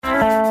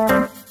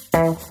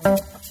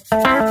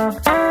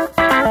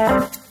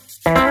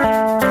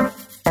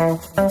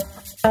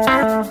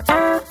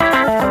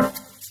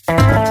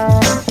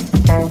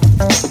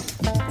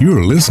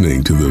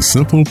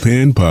Simple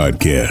Pin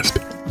Podcast,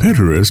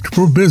 Pinterest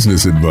for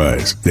business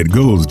advice that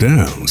goes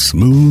down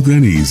smooth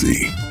and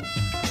easy.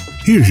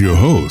 Here's your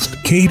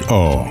host, Kate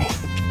Ahl.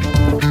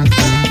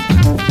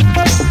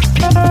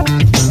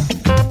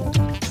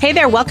 Hey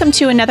there, welcome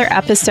to another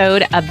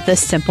episode of the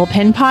Simple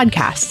Pin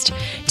Podcast.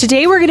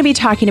 Today we're going to be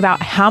talking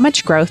about how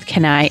much growth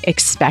can I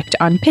expect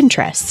on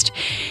Pinterest.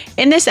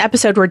 In this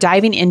episode, we're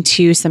diving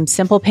into some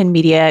Simple Pin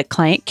Media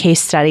client case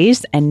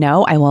studies. And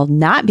no, I will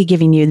not be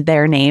giving you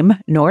their name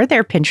nor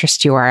their Pinterest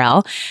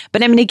URL,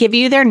 but I'm going to give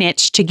you their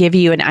niche to give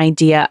you an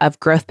idea of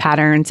growth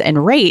patterns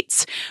and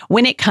rates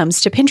when it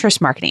comes to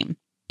Pinterest marketing.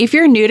 If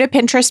you're new to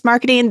Pinterest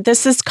marketing,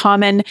 this is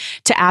common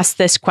to ask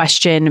this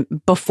question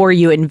before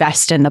you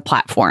invest in the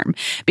platform,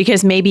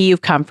 because maybe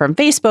you've come from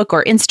Facebook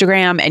or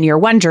Instagram and you're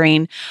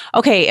wondering,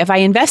 okay, if I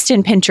invest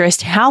in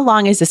Pinterest, how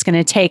long is this going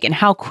to take and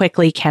how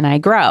quickly can I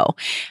grow?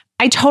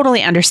 I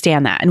totally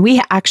understand that. And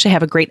we actually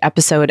have a great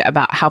episode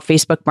about how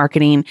Facebook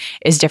marketing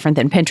is different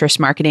than Pinterest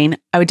marketing.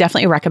 I would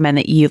definitely recommend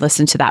that you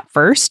listen to that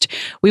first.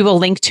 We will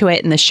link to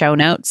it in the show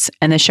notes,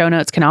 and the show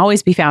notes can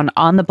always be found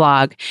on the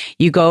blog.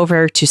 You go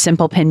over to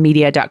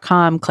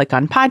simplepinmedia.com, click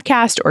on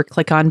podcast or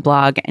click on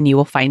blog, and you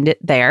will find it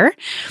there.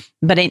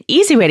 But an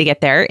easy way to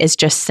get there is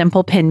just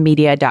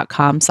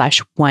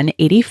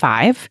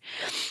simplepinmedia.com/185.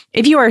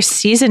 If you are a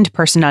seasoned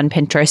person on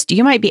Pinterest,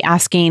 you might be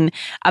asking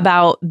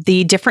about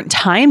the different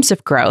times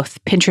of growth.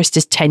 Pinterest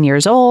is 10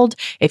 years old.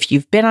 If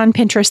you've been on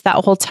Pinterest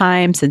that whole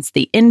time since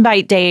the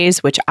invite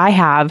days, which I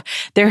have,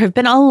 there have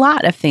been a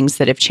lot of things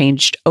that have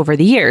changed over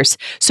the years.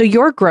 So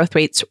your growth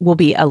rates will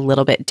be a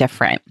little bit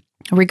different.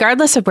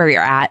 Regardless of where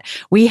you're at,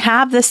 we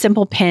have the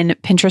Simple Pin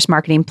Pinterest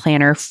Marketing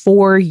Planner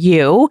for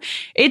you.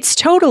 It's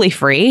totally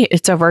free.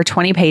 It's over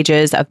 20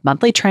 pages of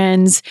monthly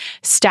trends,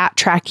 stat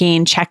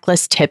tracking,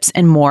 checklist tips,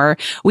 and more.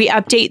 We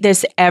update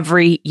this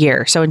every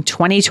year. So in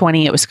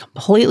 2020, it was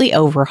completely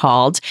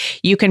overhauled.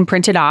 You can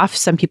print it off.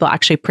 Some people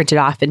actually print it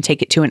off and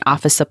take it to an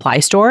office supply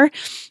store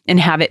and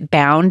have it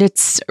bound.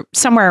 It's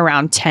somewhere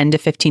around $10 to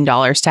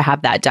 $15 to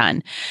have that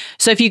done.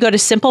 So if you go to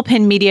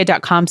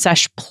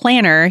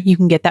simplepinmedia.com/planner, you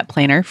can get that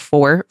planner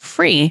for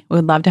free. We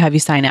would love to have you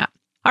sign up.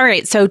 All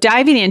right, so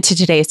diving into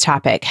today's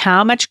topic,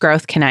 how much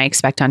growth can I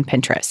expect on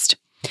Pinterest?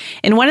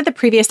 In one of the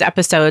previous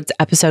episodes,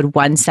 episode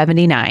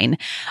 179,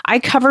 I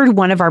covered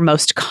one of our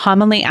most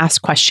commonly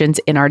asked questions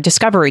in our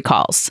discovery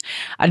calls.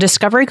 A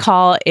discovery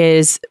call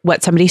is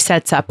what somebody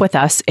sets up with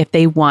us if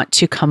they want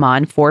to come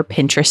on for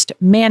Pinterest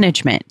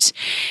management.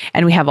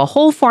 And we have a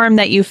whole form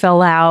that you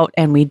fill out,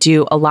 and we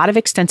do a lot of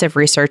extensive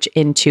research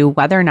into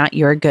whether or not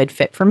you're a good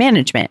fit for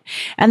management.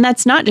 And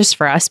that's not just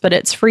for us, but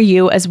it's for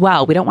you as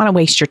well. We don't want to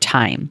waste your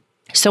time.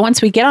 So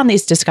once we get on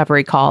these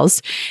discovery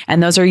calls,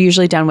 and those are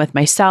usually done with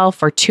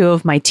myself or two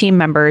of my team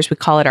members, we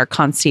call it our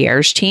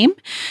concierge team.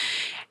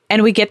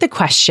 And we get the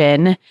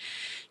question,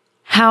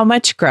 how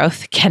much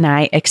growth can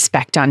I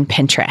expect on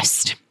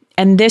Pinterest?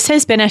 And this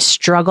has been a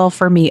struggle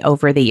for me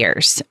over the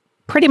years.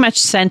 Pretty much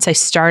since I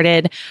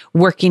started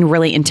working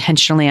really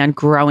intentionally on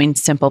growing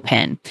Simple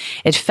Pin.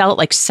 It felt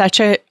like such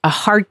a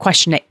hard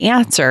question to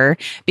answer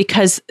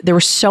because there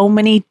were so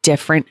many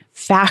different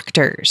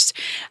factors.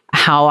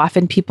 How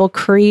often people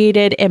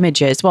created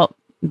images. Well,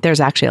 there's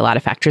actually a lot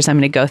of factors I'm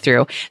going to go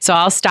through. So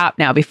I'll stop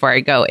now before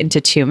I go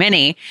into too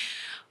many.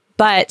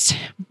 But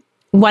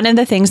one of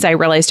the things I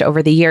realized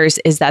over the years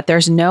is that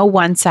there's no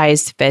one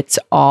size fits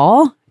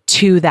all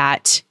to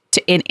that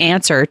in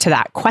answer to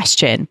that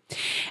question.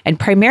 And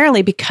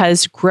primarily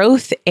because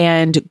growth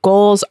and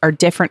goals are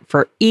different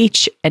for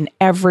each and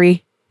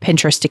every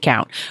Pinterest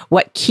account,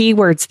 what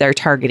keywords they're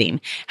targeting,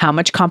 how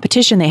much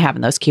competition they have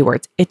in those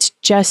keywords. It's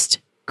just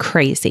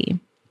crazy.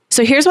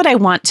 So here's what I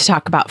want to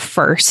talk about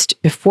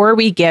first before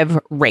we give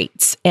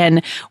rates.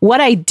 And what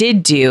I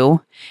did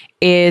do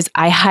is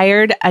I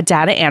hired a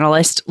data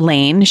analyst,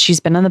 Lane. She's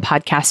been on the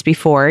podcast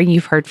before.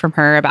 You've heard from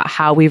her about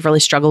how we've really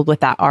struggled with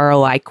that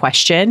ROI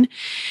question.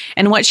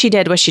 And what she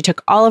did was she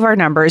took all of our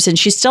numbers, and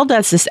she still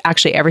does this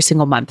actually every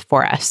single month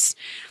for us.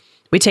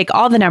 We take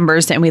all the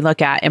numbers and we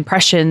look at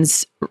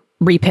impressions,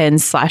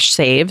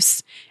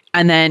 repins/saves,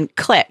 and then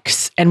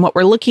clicks. And what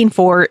we're looking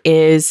for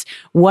is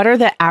what are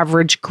the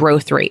average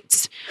growth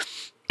rates?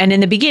 And in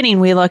the beginning,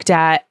 we looked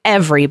at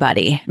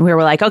everybody. And we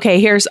were like,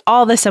 okay, here's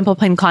all the Simple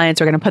Pin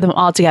clients. We're going to put them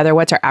all together.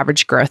 What's our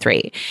average growth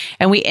rate?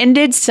 And we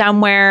ended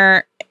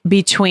somewhere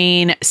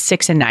between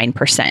 6 and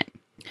 9%.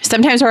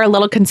 Sometimes we're a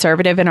little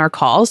conservative in our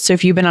calls. So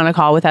if you've been on a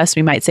call with us,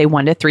 we might say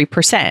 1 to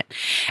 3%.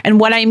 And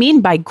what I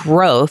mean by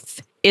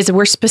growth is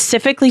we're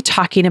specifically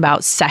talking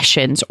about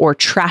sessions or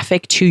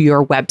traffic to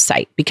your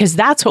website, because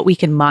that's what we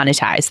can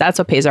monetize. That's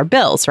what pays our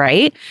bills,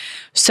 right?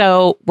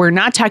 So we're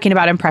not talking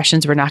about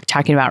impressions. We're not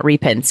talking about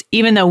repins.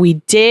 Even though we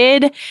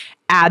did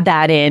add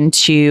that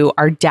into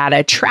our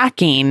data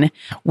tracking,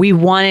 we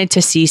wanted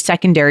to see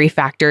secondary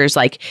factors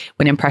like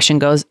when impression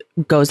goes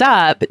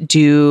up,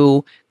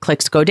 do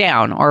clicks go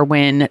down? Or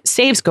when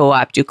saves go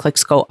up, do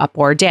clicks go up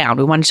or down?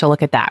 We wanted to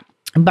look at that.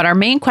 But our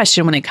main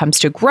question when it comes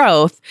to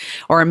growth,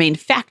 or our main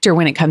factor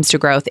when it comes to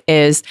growth,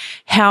 is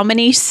how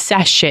many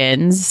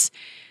sessions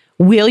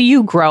Will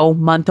you grow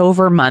month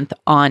over month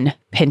on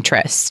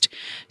Pinterest?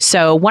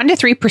 So 1 to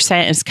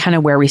 3% is kind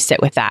of where we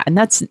sit with that. And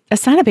that's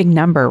not a big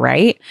number,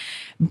 right?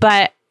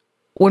 But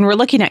when we're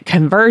looking at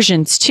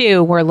conversions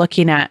too, we're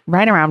looking at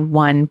right around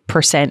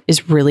 1%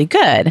 is really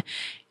good.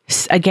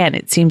 Again,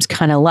 it seems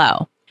kind of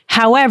low.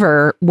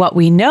 However, what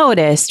we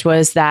noticed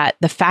was that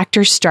the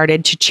factors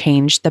started to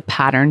change the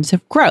patterns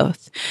of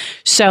growth.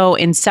 So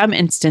in some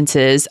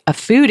instances, a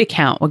food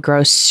account would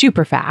grow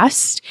super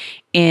fast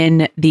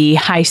in the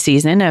high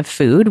season of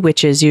food,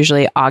 which is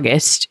usually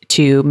August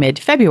to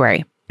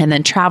mid-February. And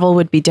then travel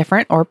would be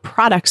different or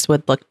products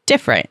would look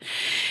different.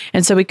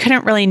 And so we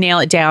couldn't really nail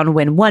it down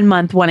when 1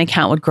 month, one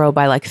account would grow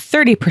by like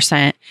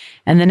 30%,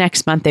 and the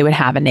next month they would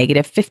have a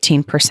negative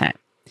 15%.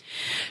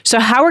 So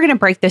how we're going to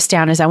break this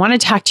down is I want to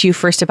talk to you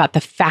first about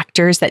the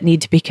factors that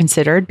need to be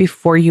considered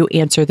before you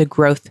answer the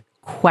growth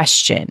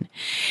question.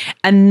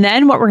 And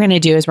then what we're going to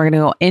do is we're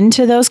going to go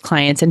into those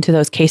clients, into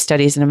those case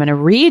studies, and I'm going to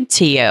read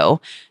to you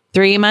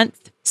 3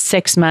 month,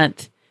 6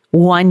 month,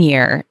 1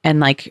 year, and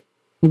like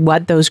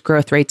what those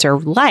growth rates are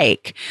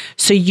like,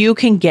 so you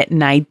can get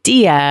an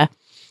idea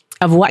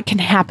of what can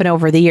happen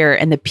over the year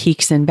and the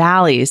peaks and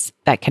valleys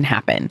that can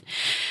happen.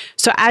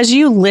 So as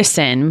you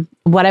listen,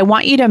 what I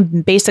want you to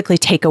basically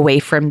take away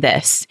from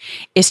this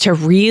is to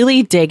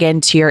really dig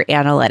into your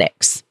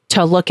analytics,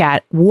 to look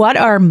at what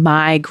are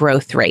my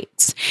growth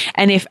rates.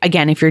 And if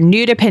you're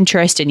new to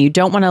Pinterest and you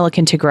don't want to look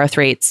into growth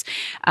rates,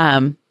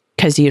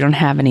 because you don't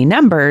have any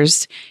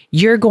numbers,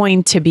 you're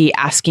going to be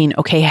asking,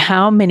 okay,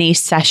 how many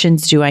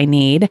sessions do I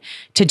need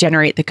to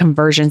generate the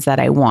conversions that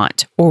I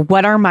want? Or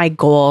what are my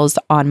goals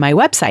on my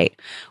website?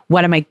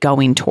 What am I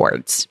going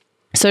towards?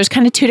 So there's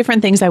kind of two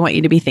different things I want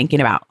you to be thinking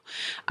about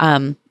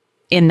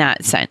in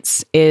that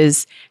sense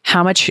is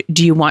how much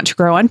do you want to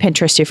grow on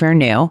Pinterest if you're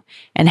new,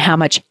 and how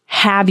much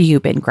have you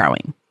been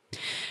growing? All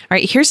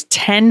right, here's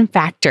 10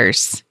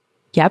 factors.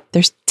 Yep,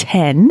 there's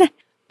 10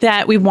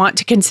 that we want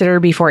to consider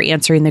before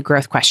answering the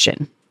growth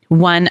question.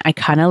 One, I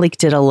kind of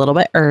leaked it a little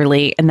bit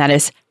early, and that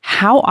is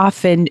how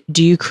often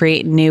do you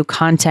create new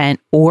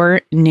content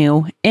or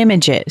new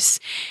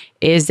images?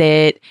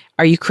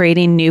 Are you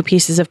creating new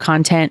pieces of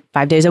content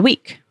 5 days a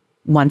week,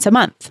 once a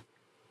month,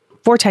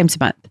 4 times a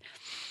month?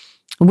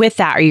 With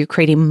that, are you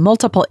creating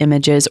multiple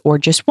images or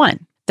just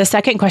one? The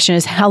second question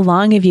is, how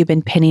long have you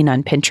been pinning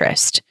on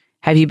Pinterest?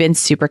 Have you been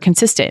super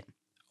consistent?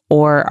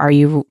 Or are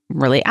you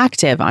really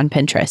active on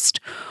Pinterest?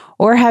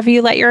 Or have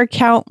you let your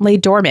account lay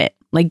dormant?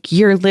 Like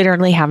you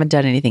literally haven't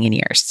done anything in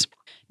years.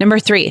 Number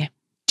 3,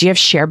 do you have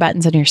share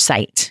buttons on your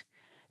site?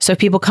 So if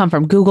people come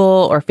from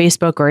Google or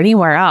Facebook or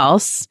anywhere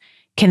else,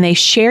 can they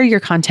share your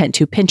content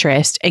to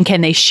Pinterest? And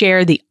can they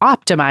share the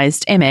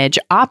optimized image,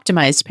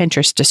 optimized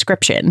Pinterest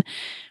description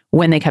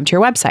when they come to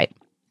your website?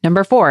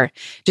 Number 4,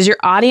 does your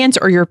audience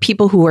or your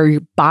people who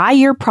buy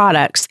your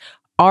products,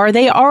 are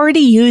they already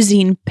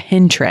using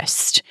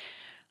Pinterest?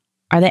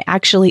 Are they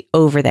actually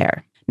over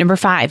there? Number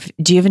 5,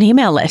 do you have an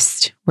email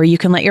list where you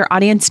can let your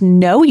audience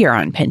know you're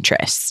on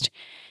Pinterest?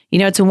 You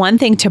know, it's one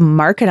thing to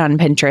market on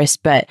Pinterest,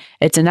 but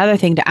it's another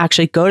thing to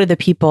actually go to the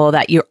people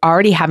that you're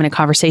already having a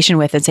conversation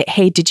with and say,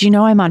 hey, did you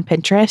know I'm on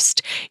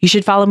Pinterest? You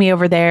should follow me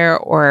over there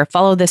or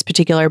follow this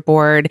particular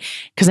board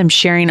because I'm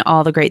sharing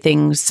all the great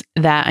things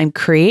that I'm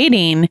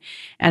creating.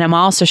 And I'm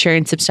also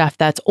sharing some stuff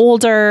that's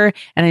older.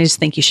 And I just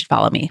think you should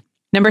follow me.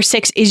 Number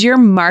 6, is your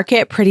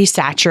market pretty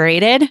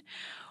saturated?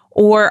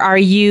 Or are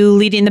you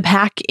leading the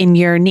pack in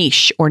your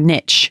niche or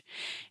niche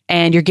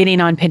and you're getting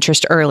on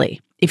Pinterest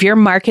early? If your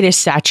market is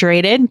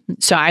saturated,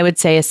 so I would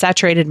say a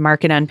saturated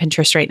market on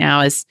Pinterest right now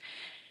is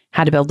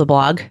how to build a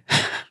blog.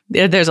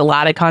 There's a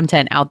lot of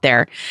content out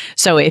there.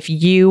 So if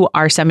you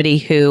are somebody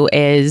who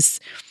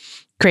is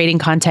creating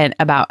content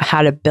about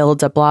how to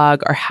build a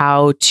blog or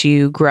how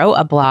to grow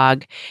a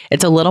blog,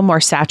 it's a little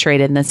more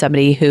saturated than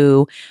somebody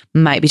who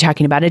might be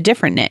talking about a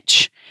different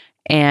niche.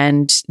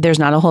 And there's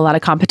not a whole lot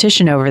of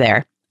competition over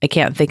there. I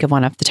can't think of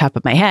one off the top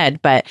of my head,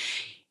 but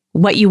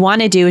what you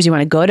want to do is you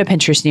want to go to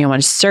Pinterest and you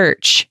want to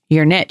search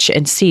your niche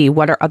and see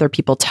what are other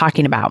people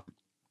talking about.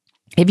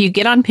 If you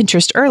get on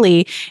Pinterest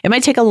early, it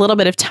might take a little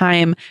bit of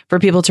time for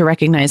people to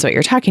recognize what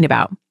you're talking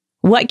about.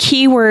 What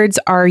keywords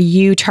are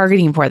you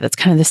targeting for? That's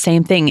kind of the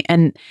same thing.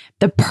 And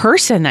the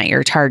person that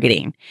you're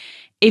targeting.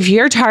 If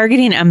you're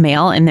targeting a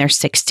male in their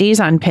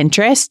 60s on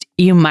Pinterest,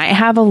 you might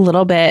have a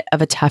little bit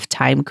of a tough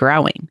time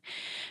growing.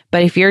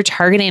 But if you're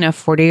targeting a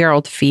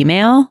 40-year-old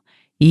female,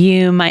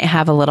 you might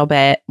have a little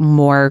bit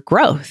more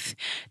growth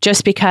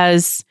just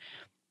because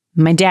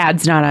my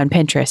dad's not on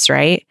Pinterest,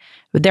 right?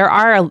 There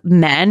are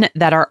men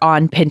that are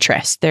on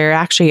Pinterest. There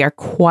actually are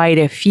quite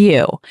a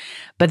few,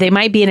 but they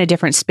might be in a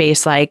different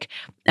space, like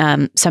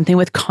something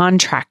with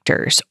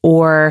contractors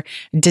or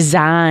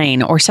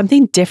design or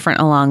something different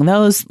along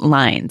those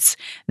lines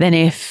than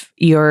if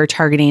you're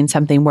targeting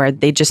something where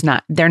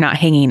they're not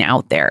hanging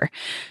out there.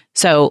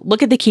 So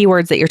look at the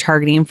keywords that you're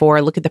targeting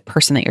for, look at the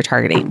person that you're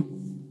targeting.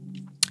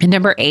 And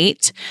number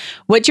 8,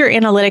 what your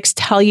analytics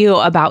tell you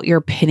about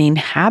your pinning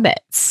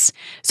habits.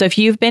 So if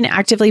you've been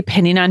actively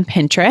pinning on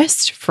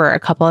Pinterest for a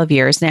couple of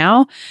years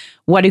now,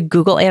 What do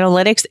Google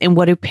Analytics and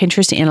what do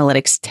Pinterest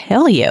Analytics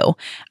tell you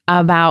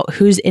about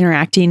who's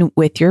interacting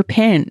with your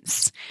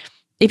pins?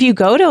 If you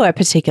go to a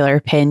particular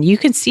pin, you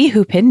can see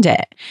who pinned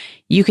it.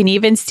 You can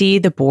even see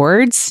the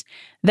boards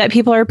that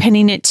people are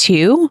pinning it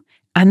to,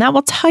 and that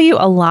will tell you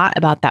a lot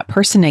about that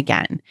person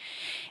again.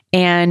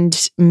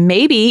 And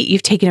maybe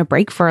you've taken a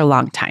break for a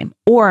long time,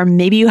 or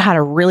maybe you had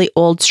a really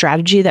old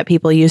strategy that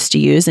people used to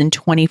use in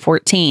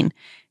 2014.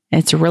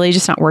 And it's really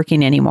just not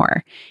working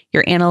anymore.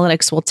 Your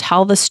analytics will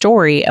tell the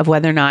story of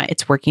whether or not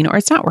it's working or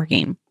it's not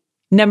working.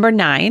 Number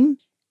 9,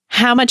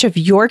 how much of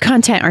your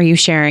content are you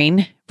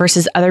sharing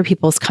versus other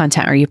people's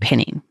content are you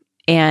pinning?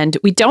 And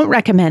we don't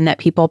recommend that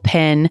people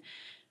pin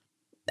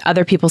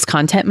other people's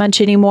content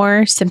much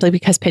anymore, simply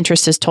because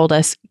Pinterest has told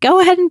us,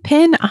 go ahead and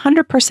pin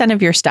 100%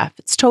 of your stuff.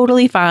 It's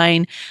totally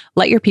fine.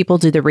 Let your people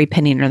do the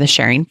repinning or the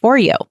sharing for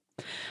you.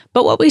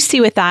 But what we see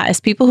with that is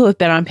people who have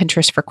been on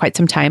Pinterest for quite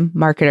some time,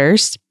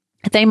 marketers,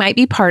 they might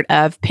be part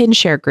of pin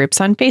share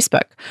groups on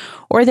Facebook,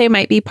 or they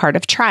might be part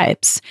of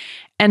tribes.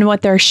 And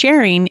what they're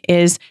sharing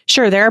is,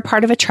 sure, they're a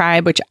part of a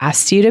tribe which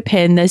asks you to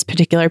pin those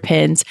particular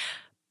pins,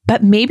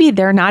 but maybe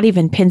they're not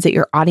even pins that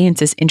your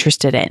audience is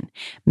interested in.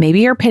 Maybe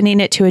you're pinning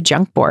it to a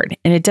junk board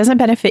and it doesn't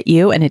benefit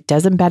you and it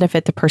doesn't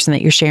benefit the person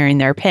that you're sharing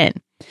their pin.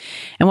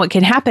 And what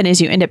can happen is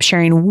you end up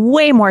sharing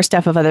way more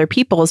stuff of other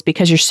people's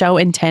because you're so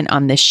intent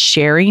on this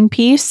sharing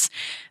piece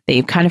that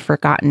you've kind of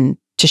forgotten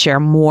to share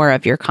more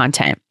of your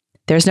content.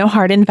 There's no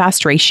hard and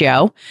fast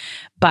ratio,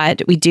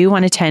 but we do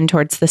want to tend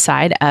towards the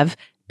side of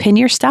pin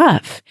your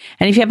stuff.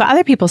 And if you have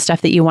other people's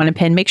stuff that you want to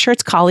pin, make sure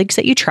it's colleagues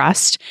that you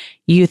trust,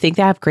 you think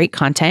they have great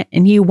content,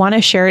 and you want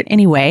to share it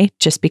anyway,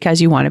 just because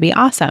you want to be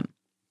awesome.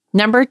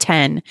 Number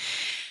 10,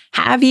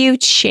 have you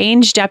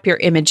changed up your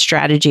image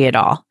strategy at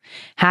all?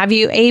 Have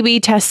you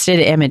A/B tested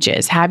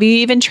images? Have you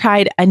even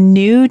tried a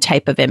new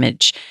type of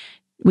image?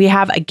 We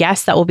have a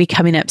guest that will be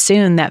coming up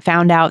soon that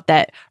found out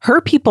that her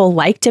people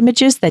liked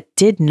images that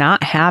did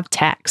not have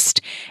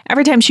text.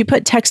 Every time she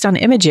put text on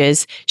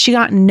images, she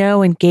got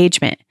no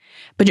engagement.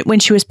 But when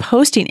she was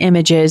posting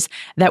images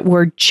that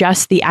were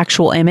just the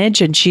actual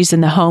image, and she's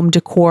in the home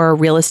decor,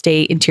 real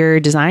estate, interior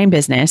design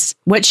business,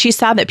 what she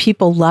saw that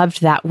people loved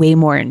that way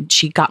more, and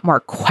she got more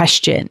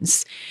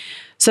questions.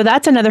 So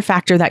that's another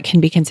factor that can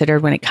be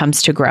considered when it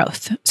comes to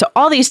growth. So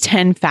all these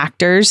 10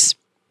 factors,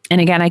 and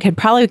again, I could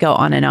probably go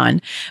on,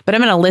 but I'm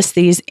going to list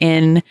these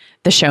in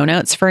the show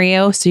notes for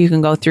you so you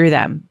can go through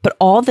them. But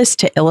all this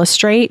to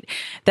illustrate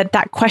that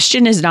that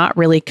question is not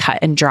really cut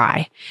and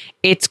dry.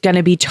 It's going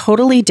to be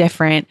totally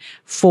different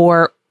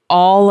for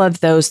all of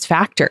those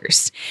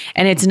factors.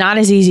 And it's not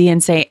as easy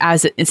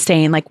as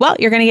saying like, well,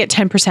 you're going to get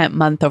 10%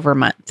 month over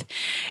month.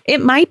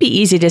 It might be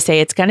easy to say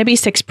it's going to be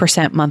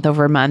 6% month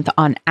over month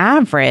on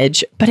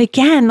average. But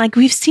again, like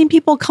we've seen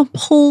people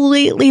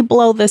completely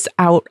blow this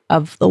out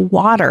of the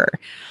water.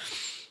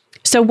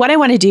 So what I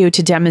want to do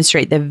to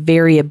demonstrate the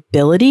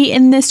variability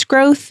in this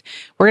growth,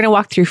 we're going to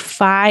walk through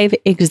 5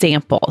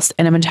 examples,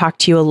 and I'm going to talk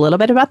to you a little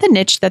bit about the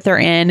niche that they're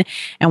in,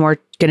 and we're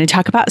going to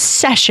talk about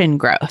session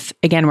growth.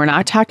 Again, we're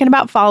not talking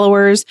about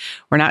followers.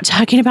 We're not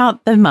talking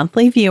about the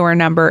monthly viewer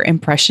number,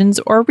 impressions,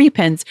 or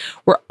repins.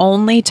 We're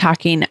only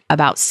talking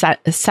about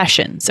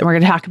sessions, and we're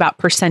going to talk about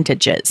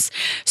percentages.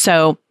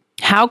 So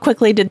how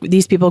quickly did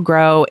these people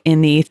grow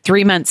in the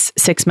 3 months,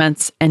 6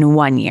 months, and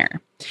 1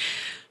 year?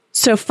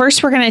 So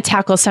first, we're going to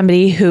tackle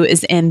somebody who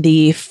is in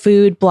the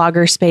food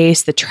blogger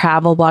space, the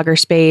travel blogger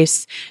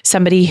space,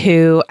 somebody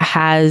who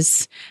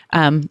has,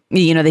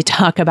 they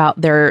talk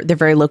about they're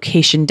very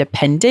location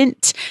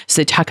dependent. So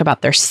they talk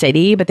about their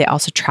city, but they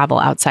also travel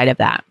outside of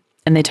that.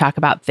 And they talk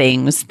about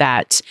things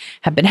that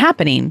have been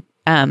happening,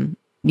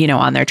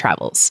 on their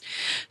travels.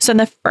 So in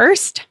the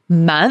first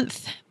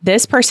month,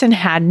 this person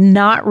had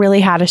not really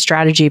had a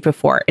strategy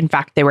before. In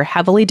fact, they were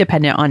heavily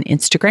dependent on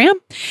Instagram.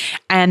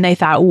 And they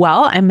thought,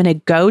 well, I'm going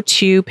to go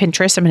to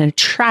Pinterest. I'm going to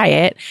try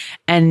it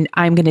and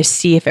I'm going to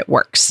see if it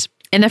works.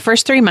 In the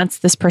first 3 months,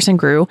 this person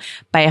grew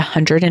by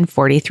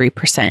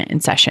 143% in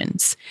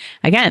sessions.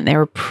 Again, they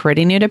were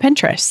pretty new to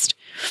Pinterest.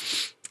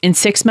 In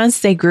 6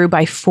 months, they grew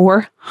by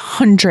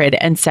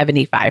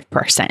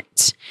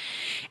 475%.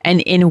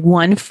 And in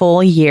 1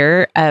 full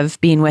year of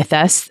being with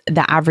us,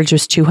 the average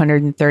was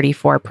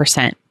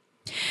 234%.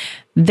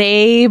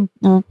 They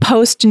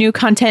post new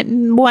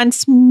content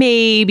once,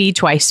 maybe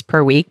twice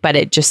per week, but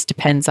it just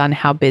depends on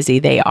how busy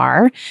they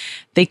are.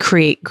 They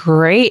create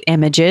great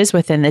images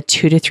within the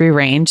 2 to 3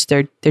 range.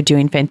 They're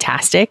doing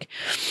fantastic.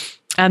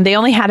 They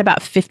only had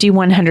about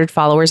 5,100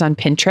 followers on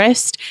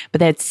Pinterest, but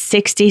they had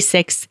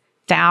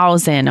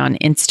 66,000 on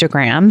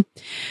Instagram.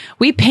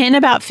 We pin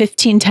about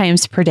 15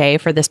 times per day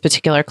for this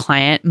particular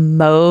client,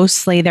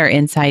 mostly their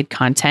inside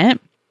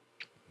content.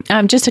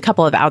 Just a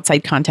couple of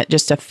outside content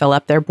just to fill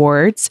up their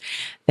boards.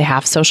 They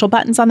have social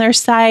buttons on their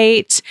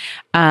site.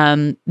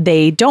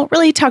 They don't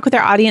really talk with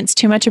their audience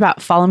too much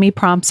about follow me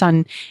prompts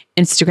on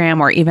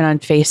Instagram or even on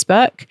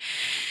Facebook.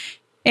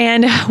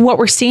 And what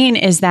we're seeing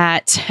is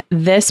that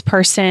this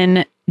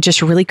person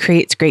just really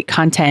creates great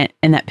content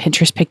and that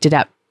Pinterest picked it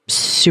up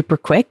super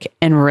quick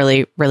and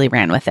really, really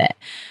ran with it.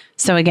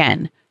 So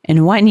again,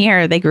 In 1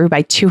 year, they grew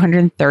by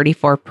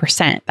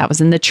 234%. That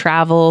was in the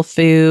travel,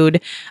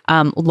 food,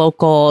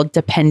 local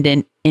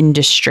dependent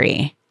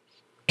industry.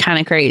 Kind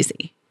of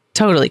crazy.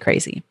 Totally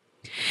crazy.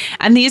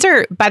 And these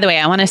are, by the way,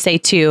 I want to say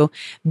too,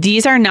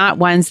 these are not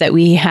ones that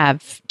we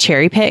have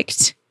cherry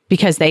picked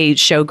because they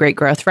show great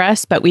growth for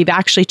us, but we've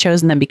actually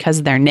chosen them because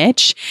of their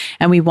niche.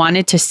 And we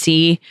wanted to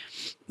see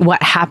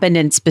what happened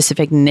in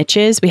specific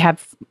niches. I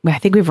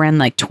think we've run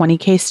like 20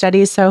 case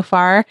studies so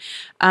far.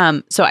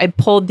 So I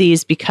pulled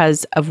these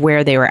because of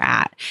where they were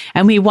at.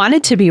 And we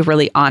wanted to be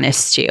really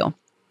honest too.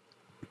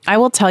 I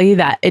will tell you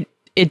that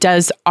it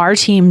does our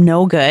team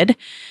no good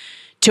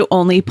to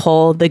only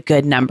pull the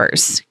good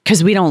numbers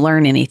because we don't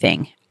learn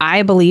anything.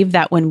 I believe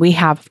that when we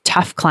have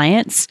tough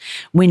clients,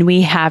 when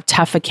we have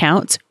tough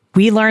accounts,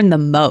 we learn the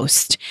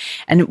most.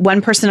 And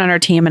one person on our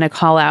team, I'm going to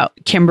call out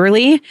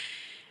Kimberly.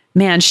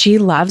 Man, she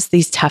loves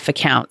these tough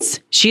accounts.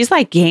 She's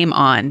like game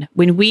on.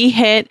 When we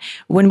hit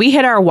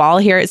our wall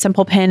here at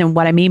Simple Pin, and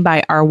what I mean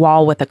by our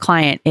wall with a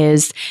client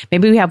is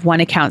maybe we have one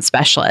account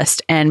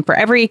specialist, and for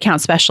every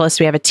account specialist,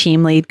 we have a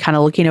team lead kind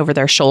of looking over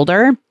their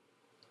shoulder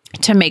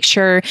to make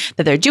sure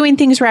that they're doing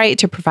things right,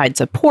 to provide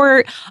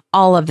support,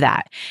 all of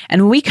that.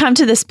 And when we come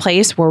to this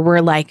place where we're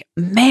like,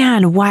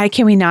 man, why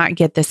can we not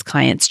get this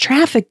client's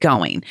traffic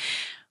going?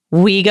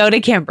 We go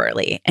to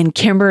Kimberly, and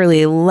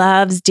Kimberly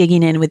loves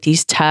digging in with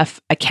these tough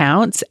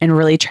accounts and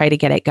really try to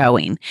get it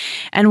going.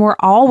 And we're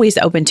always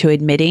open to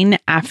admitting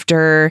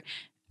after,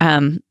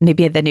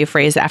 maybe the new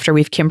phrase, after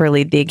we've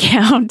Kimberly'd the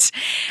account,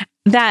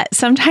 that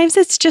sometimes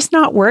it's just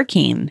not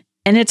working.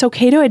 And it's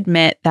okay to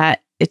admit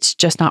that it's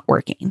just not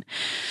working.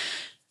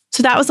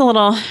 So that was a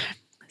little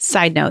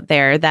side note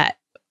there, that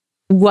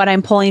what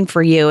I'm pulling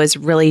for you is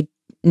really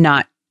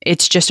not,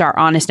 it's just our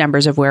honest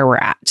numbers of where we're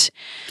at.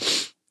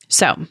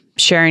 So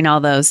sharing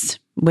all those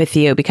with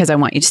you because I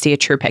want you to see a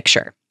true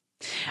picture.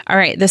 All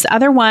right. This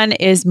other one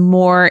is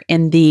more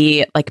in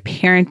the like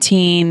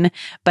parenting,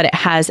 but it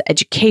has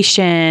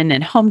education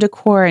and home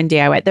decor and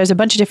DIY. There's a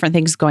bunch of different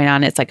things going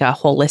on. It's like a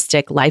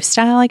holistic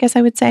lifestyle, I guess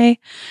I would say.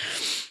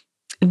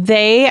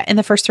 They, in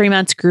the first 3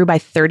 months, grew by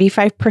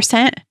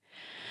 35%.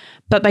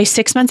 But by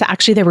 6 months,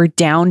 actually, they were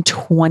down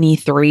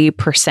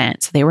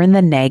 23%. So they were in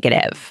the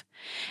negative.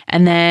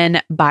 And then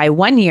by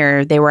 1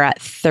 year, they were at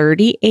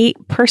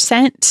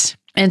 38%.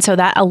 And so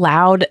that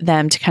allowed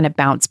them to kind of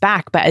bounce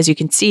back. But as you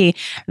can see,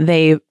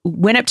 they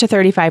went up to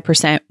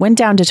 35%, went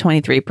down to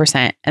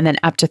 23%, and then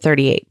up to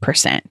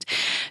 38%.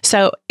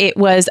 So it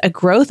was a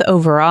growth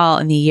overall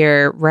in the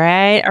year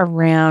right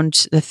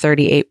around the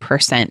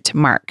 38%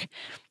 mark.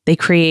 They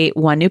create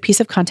one new piece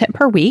of content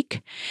per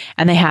week,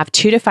 and they have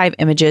 2 to 5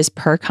 images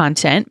per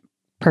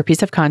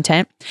piece of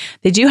content.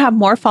 They do have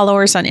more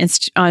followers on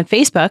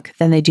Facebook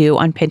than they do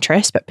on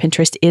Pinterest, but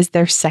Pinterest is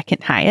their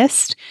second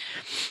highest.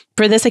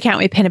 For this account,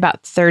 we pin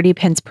about 30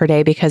 pins per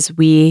day because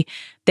they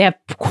have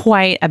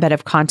quite a bit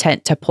of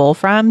content to pull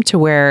from, to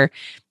where,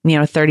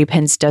 30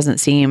 pins doesn't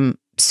seem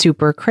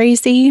super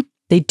crazy.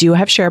 They do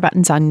have share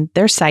buttons on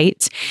their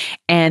site,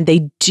 and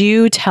they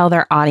do tell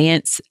their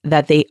audience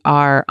that they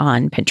are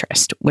on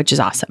Pinterest, which is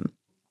awesome.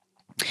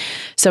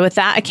 So with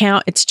that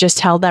account, it's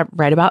just held up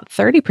right about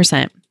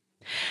 30%.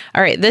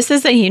 All right, this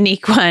is a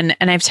unique one,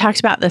 and I've talked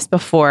about this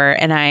before,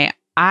 and I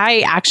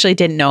actually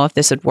didn't know if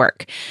this would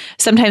work.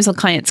 Sometimes when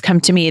clients come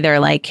to me,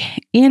 they're like,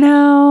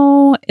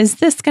 is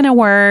this going to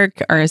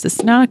work or is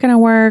this not going to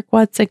work?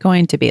 What's it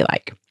going to be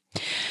like?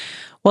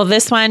 Well,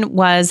 this one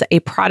was a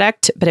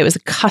product, but it was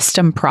a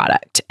custom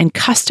product. And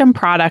custom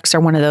products are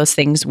one of those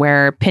things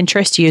where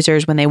Pinterest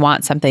users, when they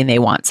want something, they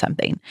want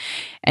something.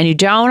 And you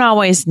don't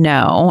always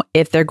know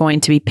if they're going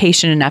to be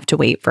patient enough to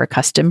wait for a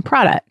custom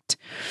product.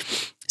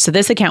 So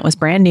this account was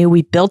brand new.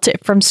 We built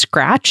it from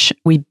scratch.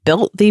 We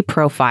built the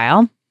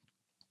profile,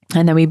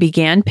 and then we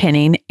began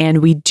pinning,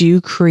 and we do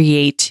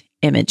create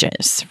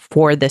images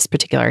for this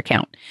particular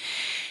account.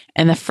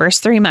 In the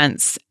first 3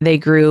 months, they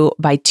grew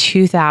by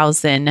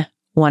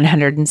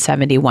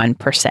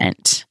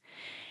 2,171%.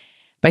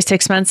 By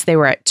 6 months, they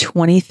were at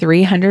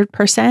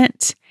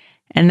 2,300%.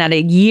 And at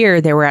a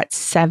year, they were at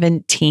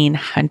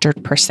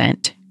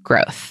 1,700%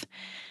 growth.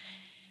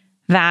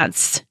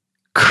 That's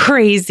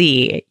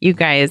crazy, you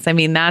guys. I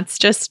mean, that's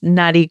just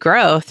nutty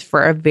growth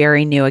for a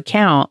very new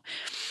account.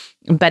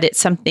 But it's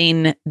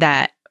something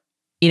that,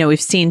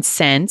 we've seen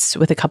since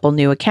with a couple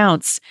new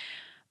accounts.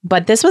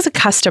 But this was a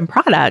custom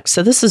product.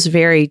 So this is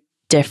very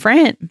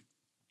different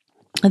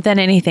than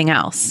anything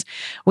else.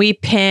 We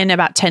pin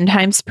about 10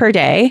 times per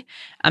day.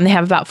 They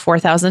have about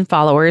 4,000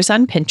 followers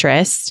on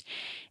Pinterest.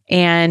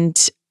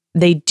 And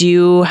they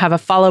do have a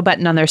follow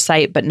button on their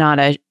site, but not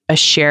a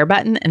share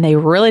button. And they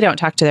really don't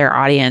talk to their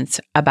audience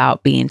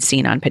about being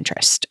seen on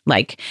Pinterest.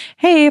 Like,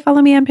 hey,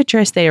 follow me on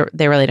Pinterest. They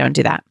really don't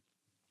do that.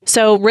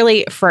 So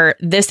really for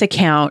this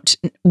account,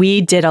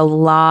 we did a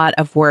lot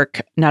of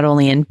work, not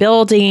only in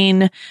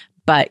building,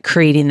 but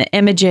creating the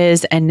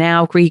images. And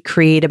now we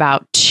create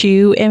about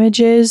 2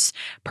 images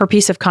per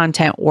piece of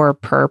content or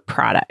per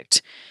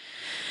product.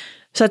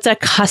 So it's a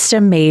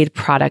custom made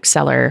product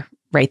seller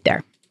right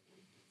there.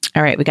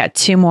 All right, we got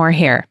 2 more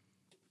here.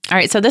 All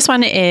right. So this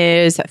one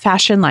is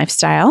fashion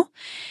lifestyle.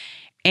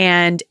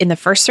 And in the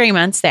first 3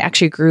 months, they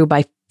actually grew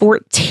by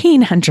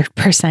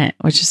 1,400%,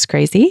 which is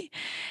crazy.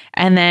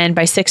 And then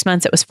by 6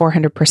 months, it was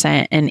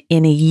 400%. And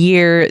in a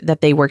year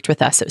that they worked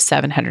with us, it was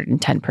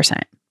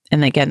 710%.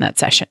 And again, that's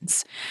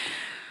sessions.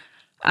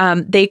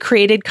 They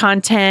created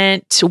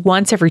content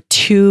once every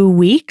 2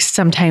 weeks,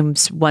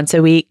 sometimes once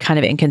a week, kind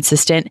of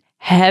inconsistent.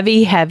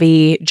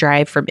 Heavy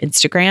drive from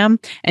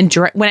Instagram. And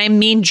when I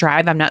mean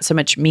drive, I'm not so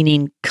much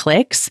meaning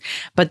clicks,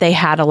 but they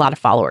had a lot of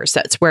followers.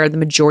 That's where the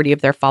majority of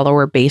their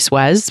follower base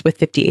was, with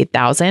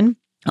 58,000,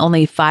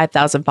 only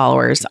 5,000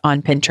 followers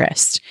on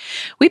Pinterest.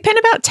 We pin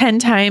about 10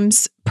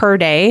 times per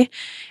day.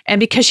 And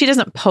because she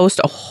doesn't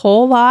post a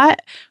whole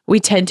lot,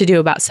 we tend to do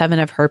about 7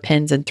 of her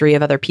pins and 3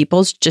 of other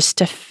people's just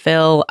to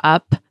fill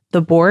up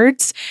the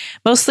boards,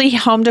 mostly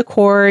home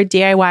decor,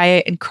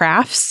 DIY, and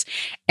crafts.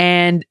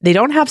 And they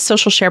don't have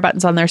social share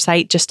buttons on their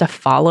site, just a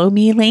follow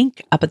me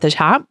link up at the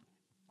top.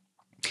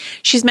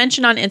 She's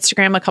mentioned on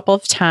Instagram a couple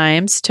of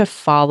times to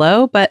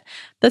follow, but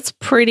that's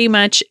pretty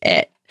much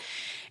it.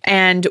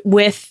 And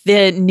with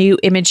the new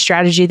image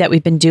strategy that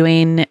we've been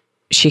doing,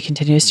 she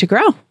continues to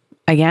grow.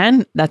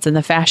 Again, that's in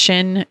the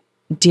fashion,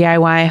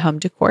 DIY, home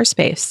decor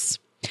space.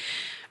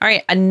 All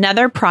right,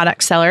 another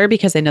product seller,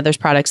 because I know there's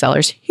product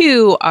sellers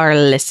who are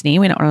listening.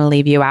 We don't want to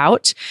leave you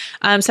out.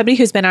 Somebody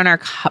who's been on our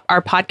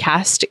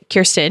podcast,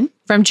 Kirsten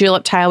from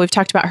Julep Tile. We've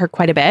talked about her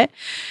quite a bit.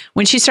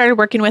 When she started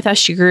working with us,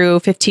 she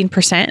grew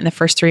 15% in the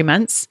first 3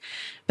 months.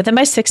 But then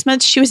by 6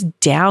 months, she was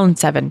down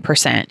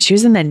 7%. She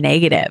was in the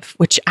negative,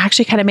 which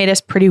actually kind of made us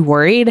pretty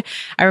worried.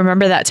 I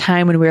remember that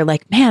time when we were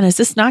like, man, is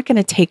this not going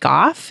to take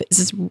off?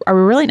 Are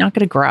we really not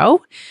going to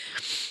grow?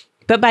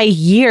 But by a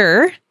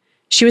year,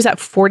 she was at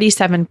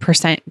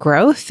 47%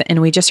 growth.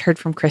 And we just heard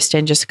from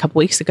Kristen just a couple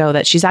weeks ago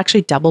that she's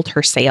actually doubled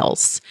her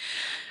sales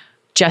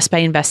just by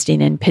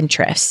investing in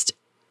Pinterest.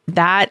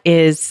 That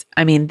is,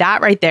 that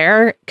right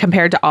there,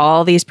 compared to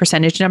all these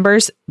percentage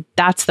numbers,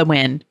 that's the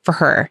win for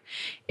her,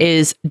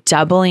 is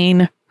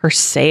doubling her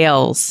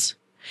sales.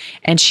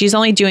 And she's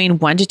only doing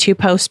 1 to 2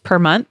 posts per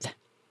month.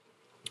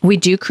 We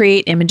do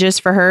create images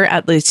for her,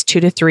 at least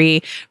 2 to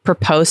 3 per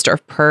post or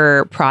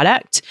per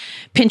product.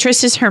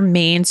 Pinterest is her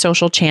main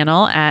social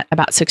channel at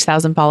about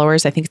 6,000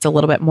 followers. I think it's a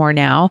little bit more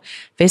now.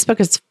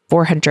 Facebook is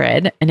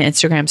 400 and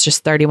Instagram's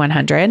just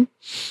 3,100.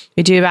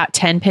 We do about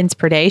 10 pins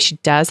per day. She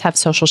does have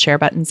social share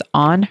buttons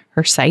on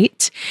her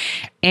site,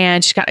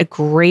 and she's got a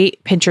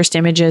great Pinterest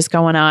images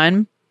going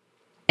on.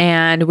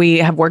 And we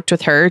have worked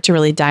with her to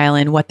really dial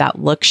in what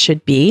that look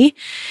should be.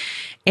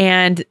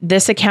 And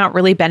this account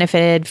really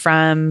benefited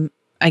from,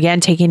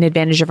 again, taking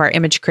advantage of our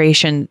image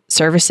creation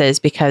services,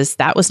 because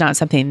that was not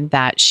something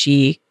that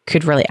she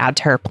could really add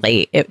to her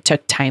plate. It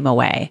took time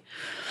away.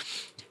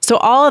 So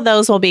all of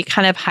those will be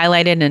kind of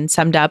highlighted and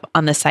summed up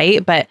on the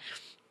site. But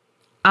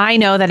I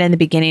know that in the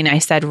beginning, I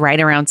said right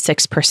around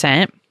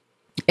 6%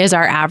 is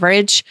our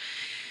average.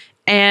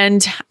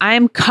 And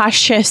I'm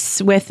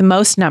cautious with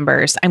most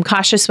numbers. I'm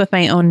cautious with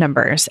my own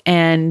numbers.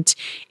 And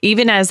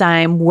even as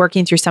I'm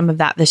working through some of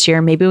that this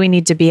year, maybe we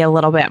need to be a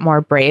little bit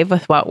more brave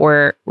with what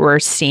we're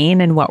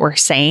seeing and what we're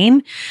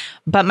saying.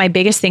 But my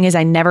biggest thing is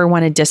I never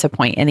want to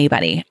disappoint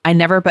anybody. I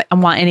never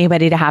want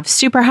anybody to have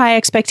super high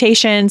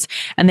expectations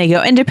and they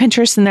go into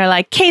Pinterest and they're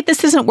like, Kate, this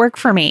doesn't work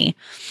for me.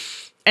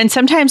 And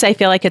sometimes I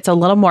feel like it's a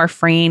little more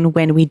freeing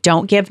when we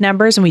don't give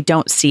numbers and we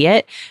don't see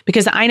it.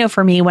 Because I know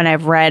for me, when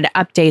I've read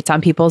updates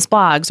on people's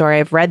blogs or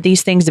I've read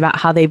these things about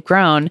how they've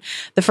grown,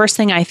 the first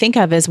thing I think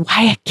of is,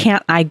 why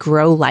can't I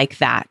grow like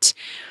that?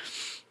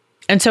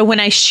 And so when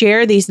I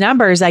share these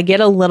numbers, I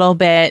get a little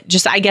bit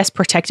just, I guess,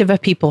 protective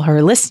of people who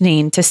are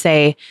listening to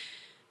say,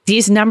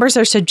 these numbers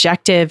are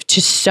subjective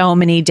to so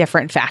many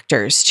different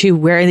factors, to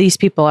where these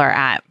people are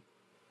at.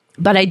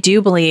 But I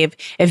do believe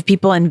if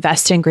people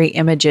invest in great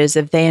images,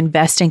 if they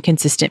invest in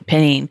consistent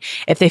pinning,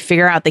 if they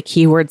figure out the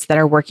keywords that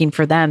are working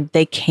for them,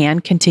 they can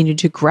continue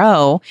to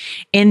grow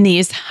in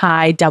these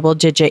high double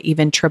digit,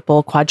 even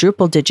triple,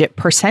 quadruple digit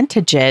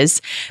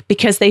percentages,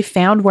 because they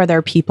found where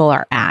their people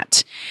are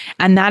at.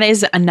 And that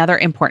is another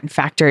important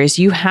factor, is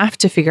you have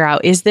to figure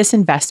out, is this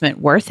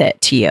investment worth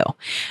it to you?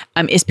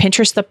 Is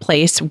Pinterest the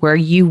place where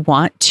you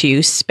want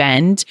to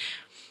spend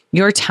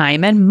your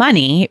time and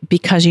money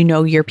because you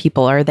know your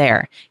people are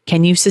there?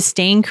 Can you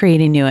sustain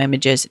creating new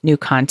images, new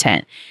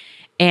content,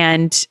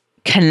 and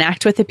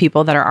connect with the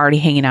people that are already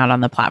hanging out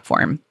on the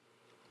platform?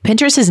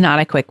 Pinterest is not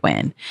a quick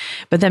win,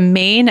 but the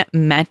main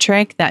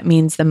metric that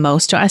means the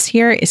most to us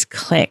here is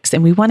clicks.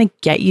 And we want to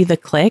get you the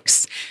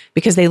clicks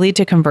because they lead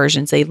to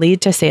conversions, they lead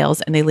to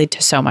sales, and they lead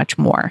to so much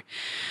more.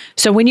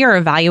 So when you're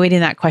evaluating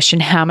that question,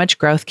 how much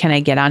growth can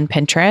I get on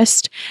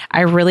Pinterest?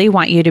 I really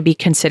want you to be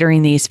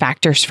considering these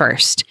factors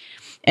first.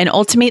 And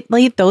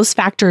ultimately, those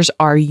factors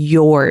are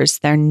yours.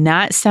 They're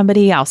not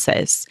somebody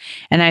else's.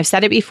 And I've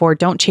said it before,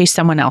 don't chase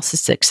someone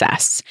else's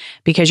success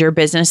because your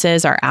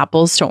businesses are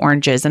apples to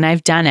oranges. And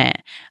I've done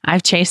it.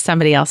 I've chased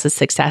somebody else's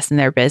success in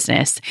their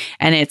business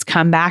and it's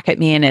come back at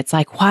me and it's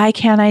like, why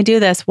can't I do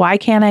this? Why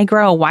can't I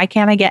grow? Why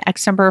can't I get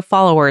X number of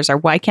followers? Or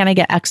why can't I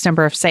get X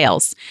number of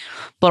sales?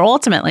 But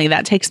ultimately,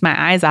 that takes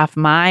my eyes off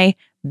my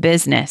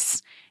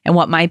business and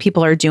what my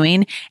people are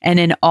doing. And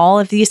in all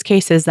of these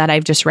cases that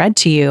I've just read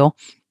to you,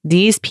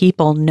 these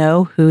people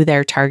know who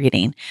they're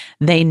targeting.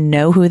 They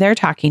know who they're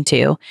talking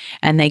to,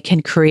 and they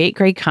can create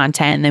great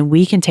content. And then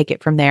we can take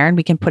it from there and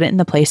we can put it in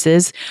the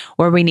places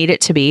where we need it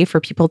to be for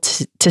people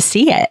to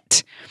see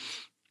it.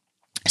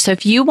 So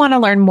if you want to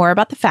learn more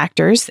about the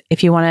factors,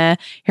 if you want to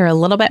hear a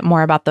little bit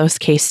more about those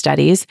case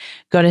studies,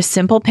 go to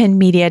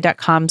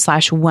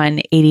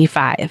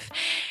simplepinmedia.com/185.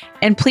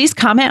 And please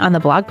comment on the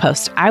blog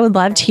post. I would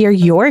love to hear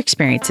your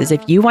experiences.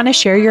 If you want to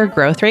share your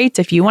growth rates,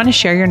 if you want to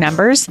share your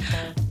numbers,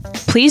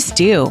 please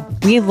do.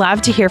 We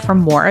love to hear from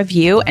more of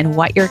you and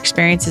what your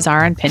experiences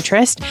are on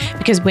Pinterest,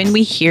 because when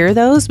we hear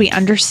those, we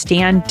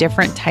understand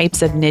different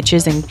types of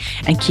niches and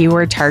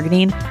keyword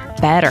targeting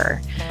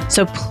better.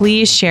 So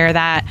please share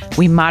that.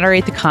 We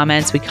moderate the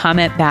comments. We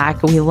comment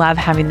back. We love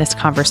having this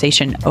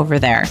conversation over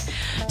there.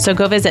 So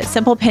go visit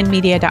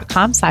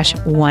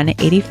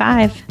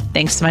simplepinmedia.com/185.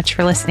 Thanks so much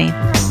for listening.